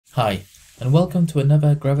Hi, and welcome to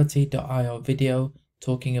another Gravitee.io video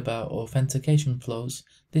talking about authentication flows,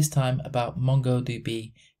 this time about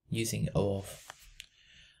MongoDB using OAuth.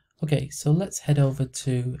 Okay, so let's head over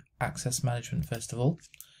to Access Management first of all,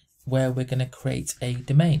 where we're going to create a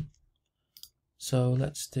domain. So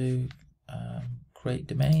let's do create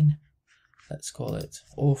domain. Let's call it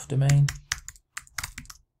auth domain.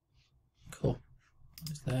 Cool.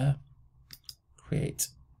 It's there. Create.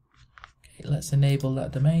 Okay, let's enable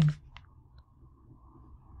that domain.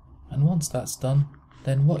 And once that's done,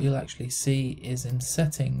 then what you'll actually see is in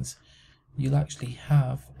settings, you'll actually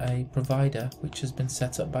have a provider which has been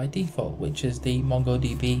set up by default, which is the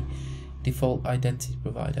MongoDB default identity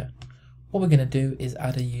provider. What we're going to do is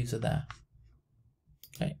add a user there.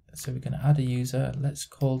 Okay, so we're going to add a user. Let's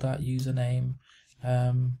call that username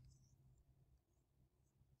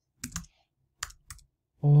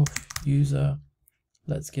auth user.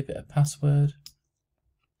 Let's give it a password.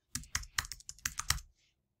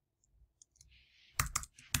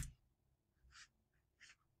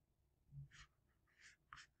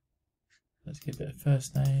 Let's give it a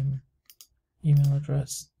first name, email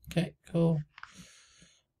address. Okay, cool.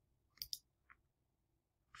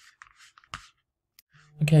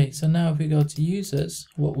 Okay, so now if we go to users,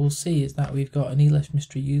 what we'll see is that we've got an Elish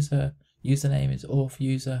mystery user, username is auth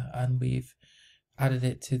user, and we've added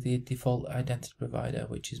it to the default identity provider,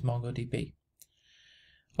 which is MongoDB.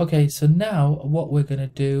 Okay, so now what we're going to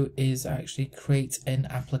do is actually create an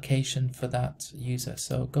application for that user.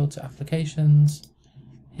 So go to applications,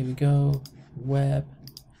 here we go, web,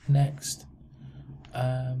 next.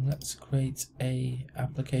 Let's create a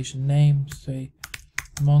application name, say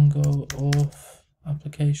Mongo auth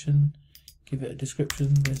application, give it a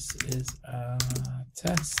description. This is a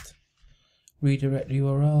test. Redirect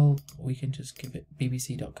URL, we can just give it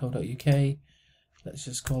bbc.co.uk. Let's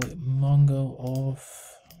just call it Mongo auth.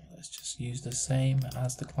 Let's just use the same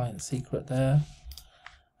as the client secret there.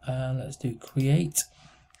 Let's do create.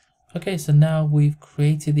 Okay, so now we've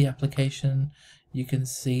created the application. You can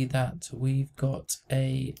see that we've got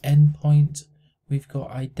a endpoint, we've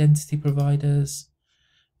got identity providers.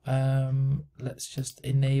 Let's just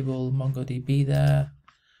enable MongoDB there.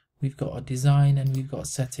 We've got a design and we've got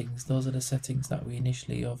settings. Those are the settings that we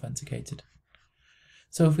initially authenticated.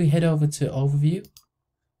 So if we head over to overview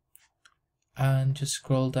and just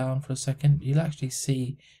scroll down for a second, you'll actually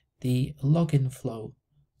see the login flow.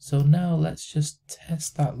 So now let's just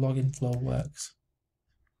test that login flow works.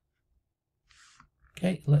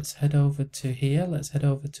 Okay, let's head over to here. Let's head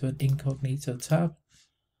over to an incognito tab.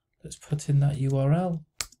 Let's put in that URL.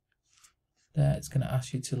 There, it's going to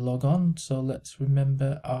ask you to log on. So let's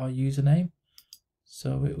remember our username.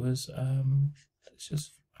 So it was, I've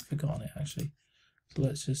forgotten it actually. So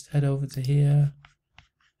let's just head over to here,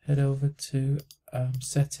 head over to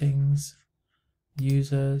settings,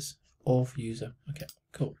 users, auth user. Okay,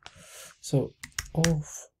 cool. So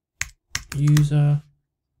auth user,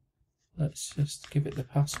 let's just give it the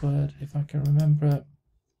password if I can remember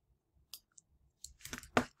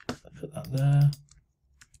it. Put that there.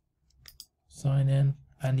 Sign in,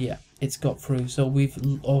 and yeah, it's got through. So we've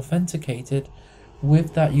authenticated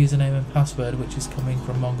with that username and password, which is coming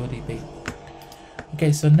from MongoDB.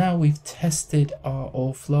 Okay, so now we've tested our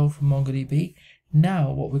auth flow from MongoDB.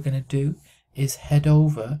 Now what we're going to do is head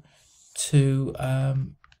over to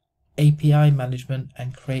API management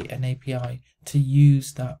and create an API to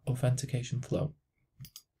use that authentication flow.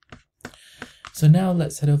 So now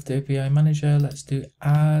let's head over to API manager. Let's do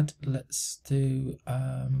add. Let's do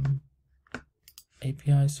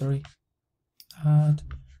API, sorry, add.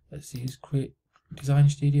 Let's use create design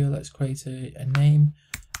studio. Let's create a name,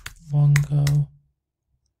 Mongo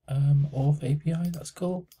auth API. That's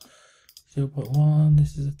cool. 0.1.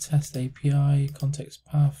 This is a test API context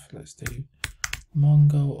path. Let's do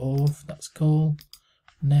Mongo auth. That's cool.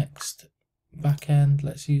 Next, backend.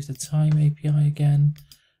 Let's use the time API again.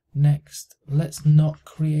 Next, let's not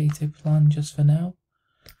create a plan just for now.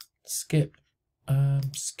 Skip,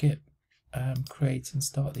 create and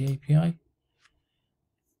start the API.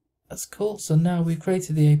 That's cool. So now we've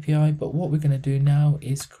created the API, but what we're going to do now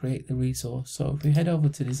is create the resource. So if we head over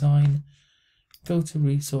to design, go to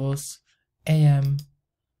resource, AM,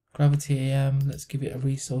 Gravitee AM, let's give it a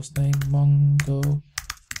resource name, Mongo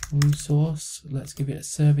resource. Let's give it a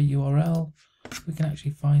server URL. We can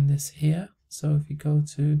actually find this here. So if you go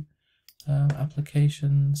to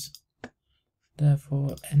applications,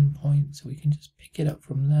 therefore endpoint, so we can just pick it up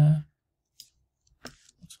from there.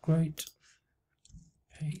 That's great.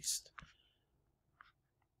 Paste.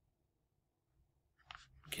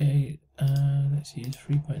 Okay, Let's use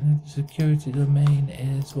 3.0. Security domain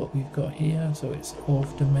is what we've got here, so it's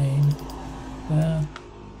auth domain there.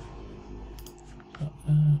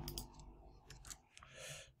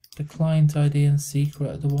 The client ID and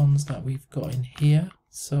secret are the ones that we've got in here.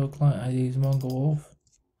 So client ID is MongoAuth.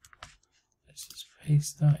 Let's just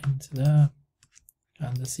paste that into there.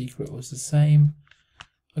 And the secret was the same.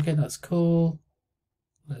 Okay, that's cool.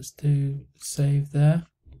 Let's do save there.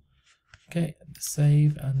 Okay,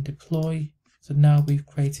 save and deploy. So now we've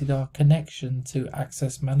created our connection to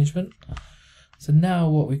access management. So now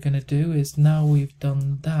what we're going to do is, now we've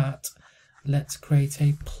done that, let's create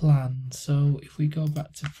a plan. So if we go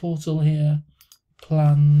back to portal here,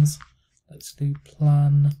 plans, let's do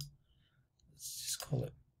plan. Let's just call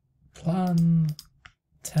it plan,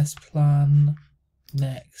 test plan,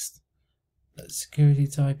 next. The security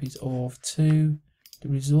type is OAuth2. The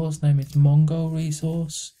resource name is Mongo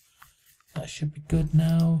resource. That should be good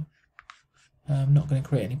now. I'm not going to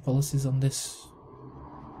create any policies on this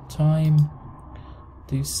time.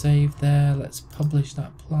 Do save there. Let's publish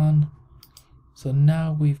that plan. So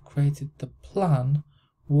now we've created the plan.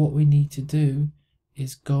 What we need to do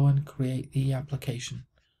is go and create the application.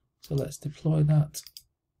 So let's deploy that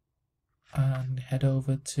and head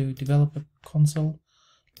over to developer console.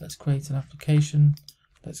 Let's create an application.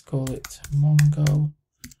 Let's call it Mongo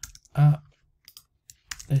app.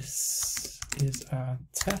 This is our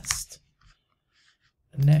test.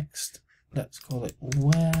 Next, let's call it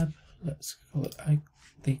web. Let's call it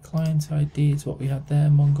the client ID is what we had there,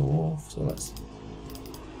 MongoAuth. So let's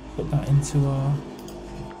put that into our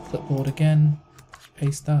clipboard again.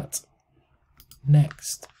 Paste that.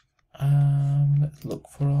 Next, let's look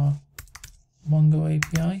for our Mongo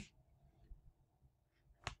API.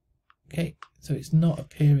 Okay, so it's not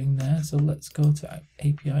appearing there. So let's go to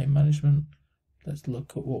API management. Let's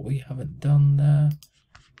look at what we haven't done there.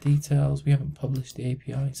 Details, we haven't published the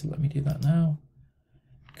API, so let me do that now.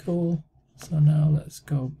 Cool. So now let's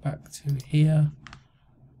go back to here.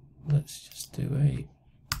 Let's just do a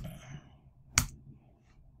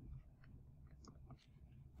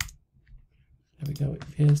there we go, it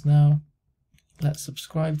appears now. Let's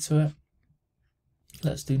subscribe to it.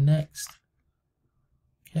 Let's do next.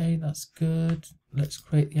 Okay, that's good. Let's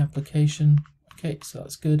create the application. Okay, so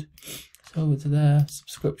that's good. So over to there,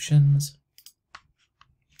 subscriptions.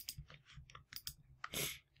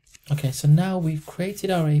 Okay, so now we've created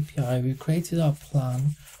our API, we've created our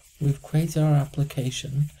plan, we've created our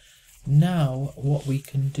application. Now what we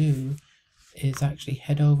can do is actually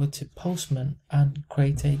head over to Postman and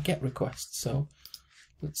create a GET request. So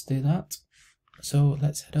let's do that. So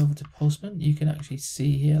let's head over to Postman. You can actually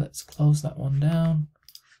see here, let's close that one down.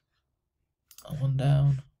 That one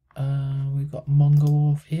down. We've got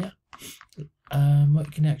MongoAuth here. What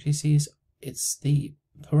you can actually see is it's the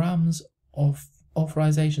params of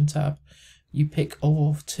authorization tab. You pick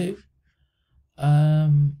OAuth2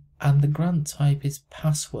 and the grant type is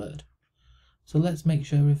password. So let's make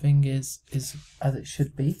sure everything is as it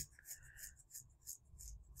should be.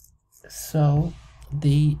 So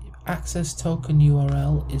the access token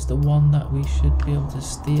URL is the one that we should be able to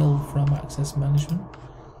steal from access management.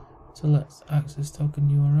 So let's access token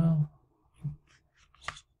URL.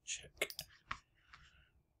 Just check.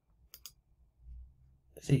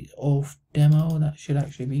 See, auth demo, that should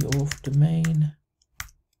actually be auth domain.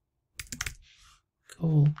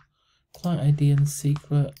 Cool. Client ID and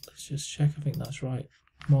secret, let's just check, I think that's right.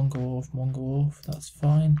 MongoAuth, that's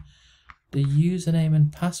fine. The username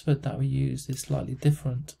and password that we used is slightly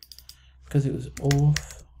different because it was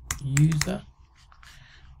auth user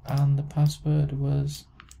and the password was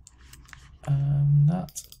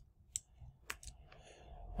that.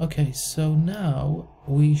 Okay, so now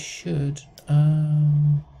we should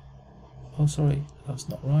oh sorry, that's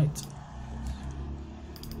not right.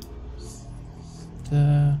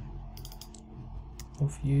 There,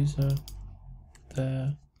 auth user,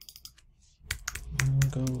 there,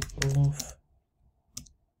 MongoAuth,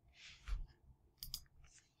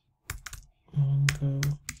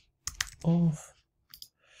 MongoAuth.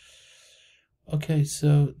 Okay,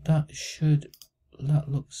 so that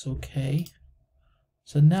looks okay.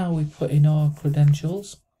 So now we put in our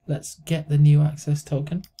credentials. Let's get the new access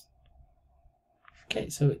token. Okay,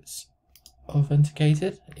 so it's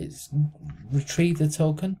authenticated. It's retrieved the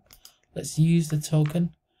token. Let's use the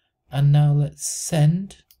token. And now let's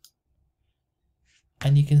send.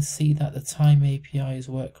 And you can see that the time API has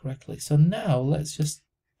worked correctly. So now let's just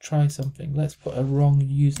try something. Let's put a wrong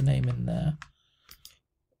username in there.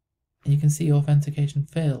 And you can see authentication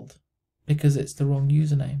failed because it's the wrong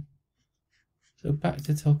username. So back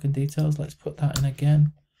to token details. Let's put that in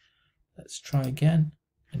again. Let's try again.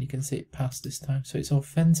 and you can see it passed this time. So it's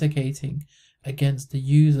authenticating against the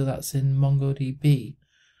user that's in MongoDB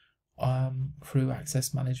through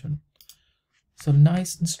access management. So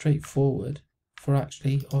nice and straightforward for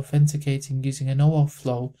actually authenticating using an OAuth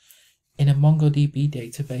flow in a MongoDB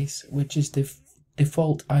database, which is the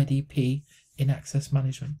default IDP in access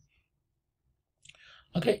management.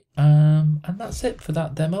 Okay, and that's it for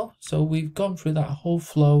that demo. So we've gone through that whole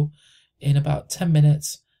flow in about 10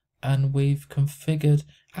 minutes, and we've configured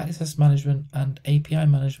access management and API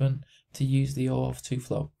management to use the OAuth2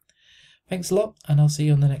 flow. Thanks a lot, and I'll see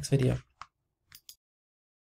you on the next video.